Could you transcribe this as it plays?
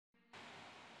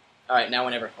All right, now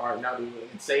whenever. All right, now do it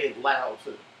and say it loud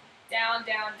too. Down,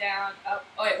 down, down, up.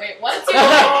 Oh wait, 1, 2. All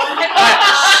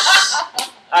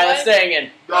right, let's stay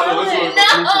again. No, let's do it.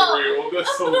 No.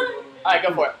 That's so weird. All right,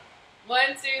 go for it. 1,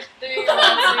 2, 3. 1, 2, 3.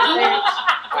 All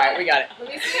right, we got it. Let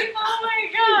me see. Oh my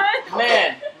god.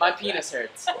 Man, my penis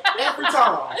hurts. Every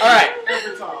time. All right.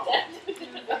 Every time.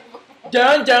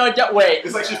 Dun. Wait.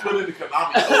 It's like she's putting in the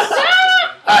Konami.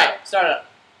 All right, start it up.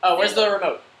 Oh, where's the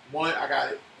remote? One, I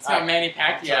got it. That's how Manny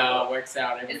Pacquiao works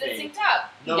out Is it everything. synced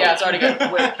up? No. Yeah, it's already good.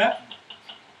 Wait,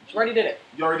 You already did it.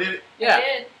 you already did it? Yeah. I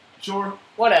did. Sure.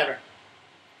 Whatever.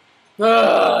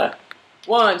 Ugh.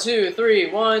 1, 2, 3.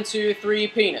 1, 2, 3.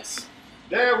 Penis.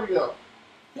 There we go.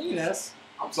 Penis.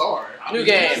 I'm sorry. I New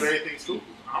didn't game. say anything stupid.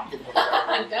 I'm the one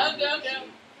that Down, down, down.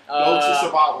 Go to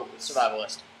survivalist.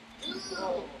 Survivalist.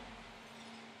 Oh.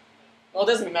 Well, it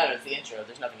doesn't even matter. It's the intro.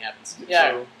 There's nothing happens.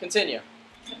 Yeah, True. continue.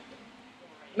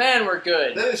 Man, we're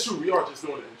good. That is true. We are just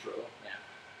doing the intro.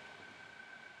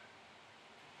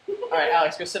 All right,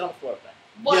 Alex, go sit on the floor with that.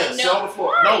 What? Yeah, No. sit on the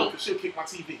floor. Why? No, because she'll kick my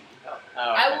TV. No. Oh,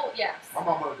 I okay. will, yes. My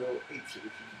mom gonna go ape shit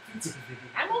if she kicks the TV.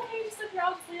 I'm okay just like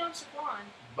I'll just lay on Chiffon.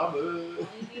 Mama. All you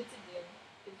need to do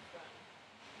is run.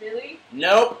 Really?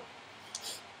 Nope.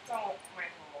 Don't,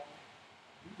 Michael.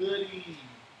 Goody.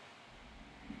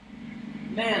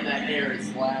 Man, that hair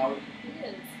is loud. It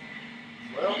is.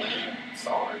 Well, man,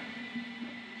 sorry.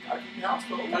 Gotta keep your house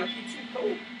cold. Gotta keep you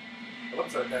cool. Well, I'm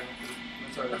sorry, Dan.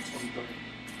 I'm sorry, that's 2030.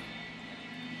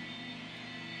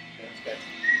 Yeah, that's good.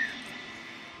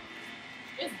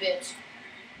 This bitch.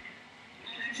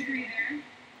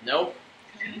 Nope.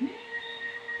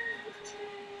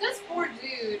 This poor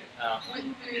dude Oh.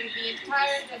 went through the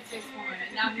entire Dead Space 1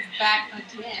 and now he's back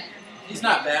again. He's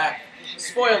not back.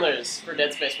 Spoilers for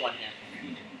Dead Space 1 here.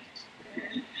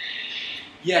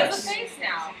 He has a Yes. face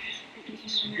now.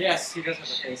 Yes, he does have a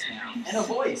face now. And a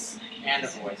voice. And a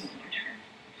voice.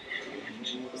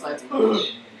 Besides, God,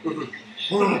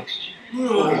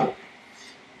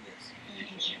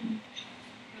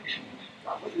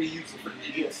 what do we use it for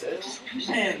DSL?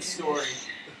 man, story.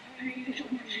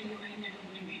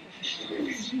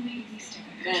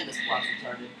 Man, this plot's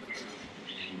retarded.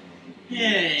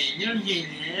 Hey, you're getting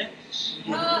it.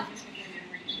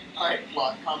 Alright,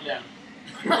 plot, calm down.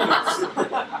 Sorry,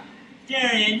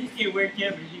 I just get worked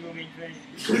up and people make fun of me.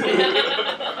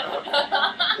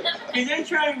 Because I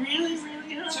try really,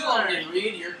 really hard. Too long didn't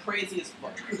read, you're crazy as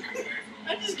fuck.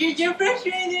 I just get you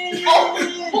frustrated.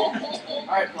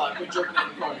 Alright, plot, quit jerking in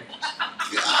the corner.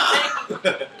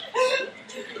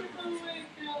 Oh my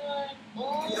god.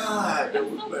 Oh. God, that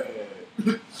was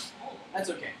bad. That's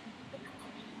okay.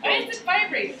 Why is it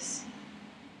vibrating?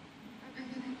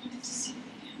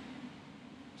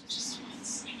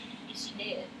 She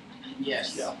did.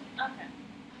 Yes. Yeah. Okay.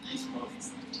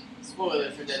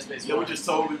 Spoilers for Dead Space 1. Yeah, we just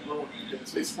totally ruined Dead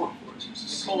Space 1 for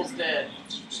us. Nicole's dead.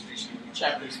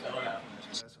 Chapter spelled out.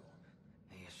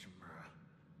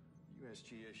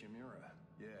 USG Ishimura,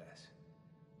 yes.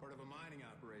 Part of a mining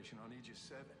operation on Aegis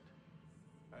 7.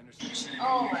 I understand.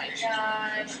 Oh my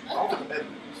god. All the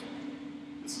evidence.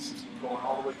 This is going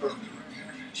all the way through.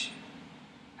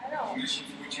 I know. I was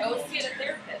seeing a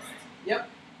therapist. Yep.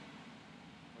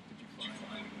 What did you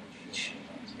find?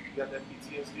 You got that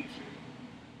PTSD shit.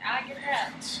 I get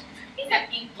that. He's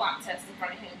got ink blot test in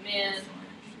front of him, man.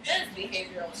 That is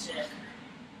behavioral shit.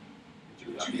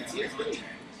 You got PTSD.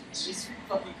 She's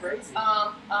fucking crazy.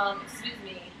 Excuse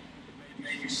me.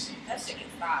 That shit can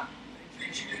stop.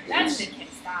 That shit can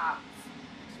stop.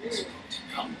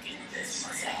 Come get this.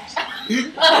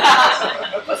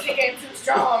 Pussy game too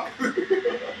strong.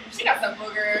 She got some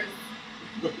boogers.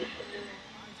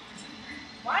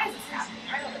 Why is this happening?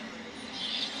 I don't know.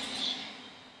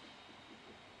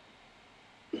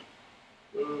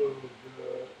 Oh,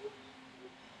 God.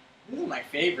 This is my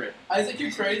favorite. Isaac,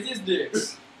 you're crazy as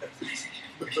dicks.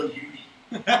 I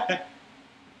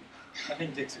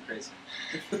think dicks are crazy.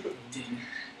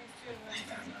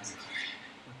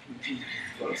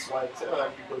 That's why I tell how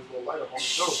you put a little light up on the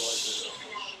show like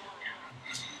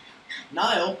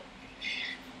Niall.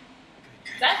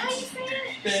 Is that how you say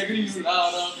it? Baby's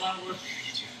out of my world.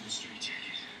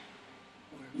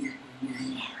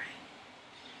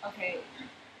 Okay.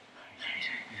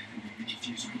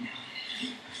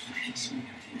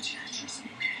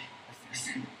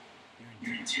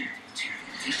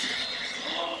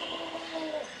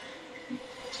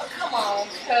 Oh, come on,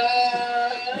 cuz.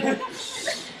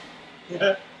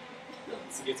 It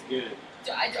gets good.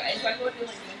 Do I go do like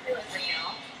gameplay like right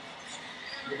now?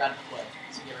 You're about to play,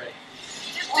 so get ready.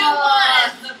 Just do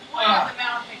one! The point of the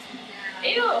mouth makes me mad.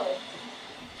 Ew!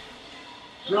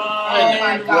 that. Oh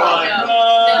my god, run, no.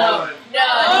 run. No! Run.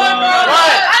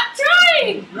 I'm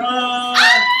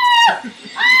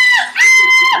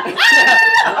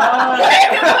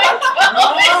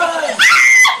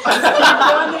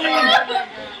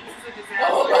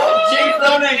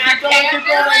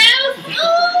Yes!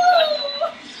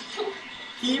 Oh!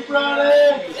 Keep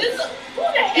running. This, who the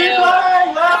Keep hell?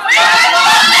 running.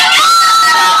 Left.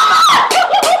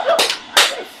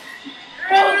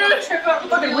 Don't trip over the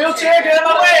Fucking wheelchair, get out of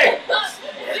my way!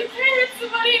 You can't hit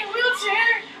somebody in a wheelchair.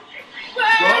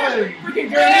 Run. Freaking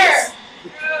Where? goodness!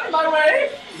 My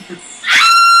way!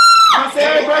 Press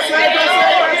A. Press A.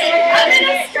 I'm in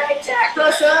Press a straight jacket. A.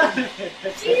 Press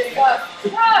A. Jesus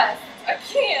Christ. I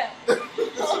can't.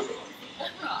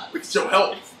 Look at your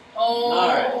health. Oh,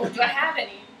 Alright. do I have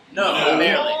any? No, No.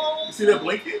 barely. You see that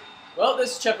blinking? Well,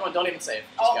 this is chapter 1, don't even save. Just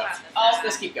Oh, go. oh,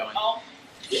 Just keep going. oh.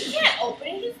 He can't open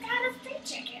it. He's got a straight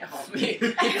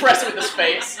jacket. He pressed it with his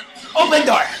face. Open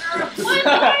door! Why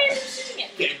are you shooting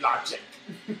it? Game logic.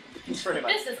 Pretty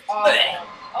much. This is awful. Okay.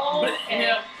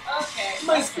 Okay.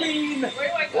 My spleen! Where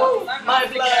do I go? Woo, I'm my not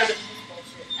sticking blood. around with this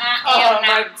bullshit. Oh, Yeah,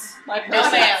 my no,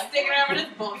 person. ma'am. Sticking around with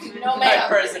this bullshit. No, My ma'am.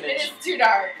 personage. It is too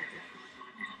dark.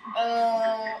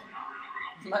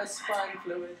 My spine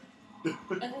fluid.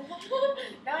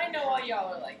 Now I know why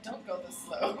y'all are like, don't go this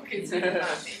slow because you will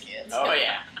not make it. Oh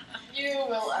yeah. You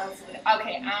will absolutely.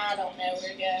 Okay, I don't know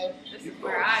where to go. This is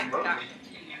where I got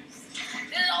confused.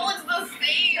 Oh, it's the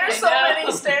same. There's so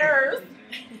many stairs.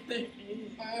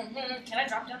 Can I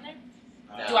drop down there?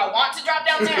 No. Do I want to drop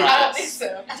down there? I don't think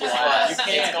so. Glass. You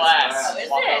can't glass. Oh, is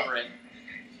Walk it? over it.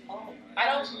 Oh, I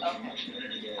don't.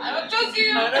 Okay. I don't trust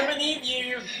you. I don't believe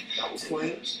you. That was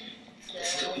clean.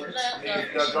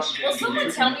 Will someone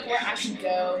tell me where I should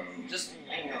go? Just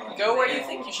go where you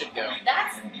think you should go.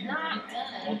 That's not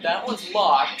Well, done. that one's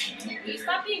locked. Will you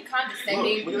stop being Look,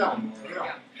 condescending? look at that one. Look at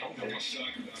that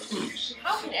one.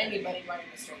 How can anybody run in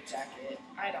a straight jacket?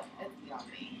 I don't. It's beyond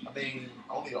me. I mean,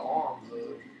 only the arms.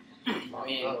 I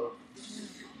mean,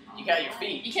 you got your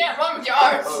feet. You can't run with your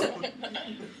arms.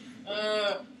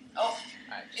 Oh. Oh,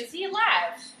 Alright. is he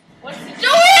alive? What is he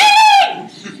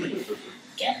doing?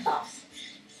 Get the fuck.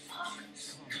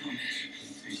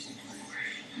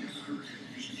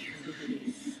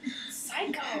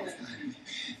 Psycho.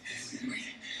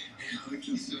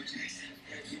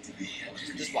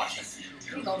 Just watch him.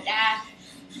 You gonna die.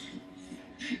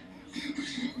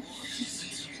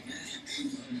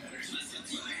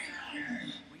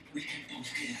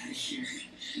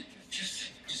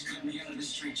 Just cut me out of this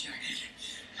straight jacket.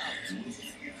 Oh, Jesus.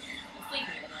 Sleep me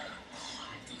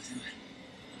tonight.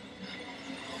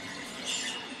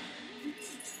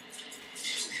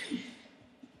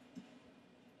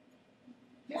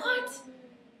 What?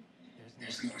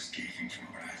 There's no escaping from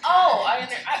what I Oh, I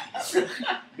You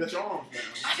got your arms down.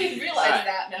 I didn't realize Alright.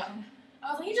 that now.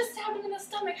 I was like, you just stabbed him in the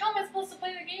stomach. How am I supposed to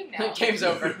play the game now? Game's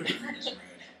over.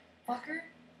 Fucker.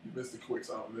 You missed the quick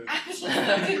sound of I this. was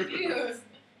so confused.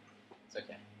 It's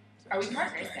okay. Are we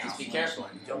partners now? Just be careful.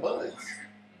 Your buds.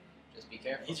 Just be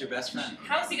careful. He's your best friend.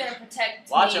 How is he gonna protect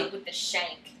Watch me him. with the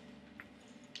shank?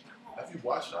 If you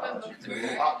watch that, you can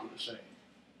go out with a shame.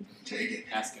 take it.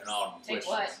 Asking all the Take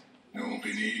questions. what? I won't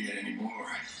be needing it anymore.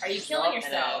 Are you Stop killing and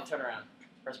yourself? then turn around.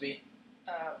 Press B.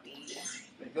 B.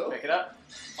 There you go. Pick it up.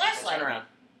 Flashlight. Turn around.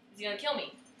 Is he gonna kill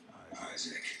me?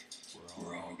 Isaac,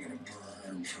 we're all gonna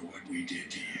burn for what we did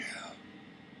to you.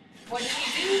 What did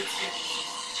he do to me?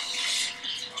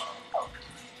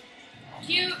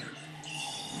 Cute.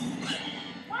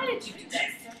 Why did you do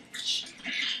that?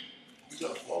 You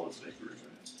got a flawless victory,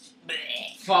 man.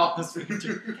 Flawless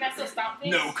Can I still stop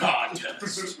things?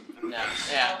 contest. No.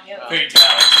 Yeah. Oh, yeah.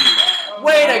 Fatality.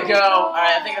 Way to go!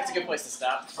 Alright, I think that's a good place to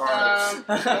stop. Alright.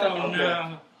 Um, Oh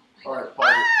no. Alright, pause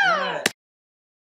it. Alright.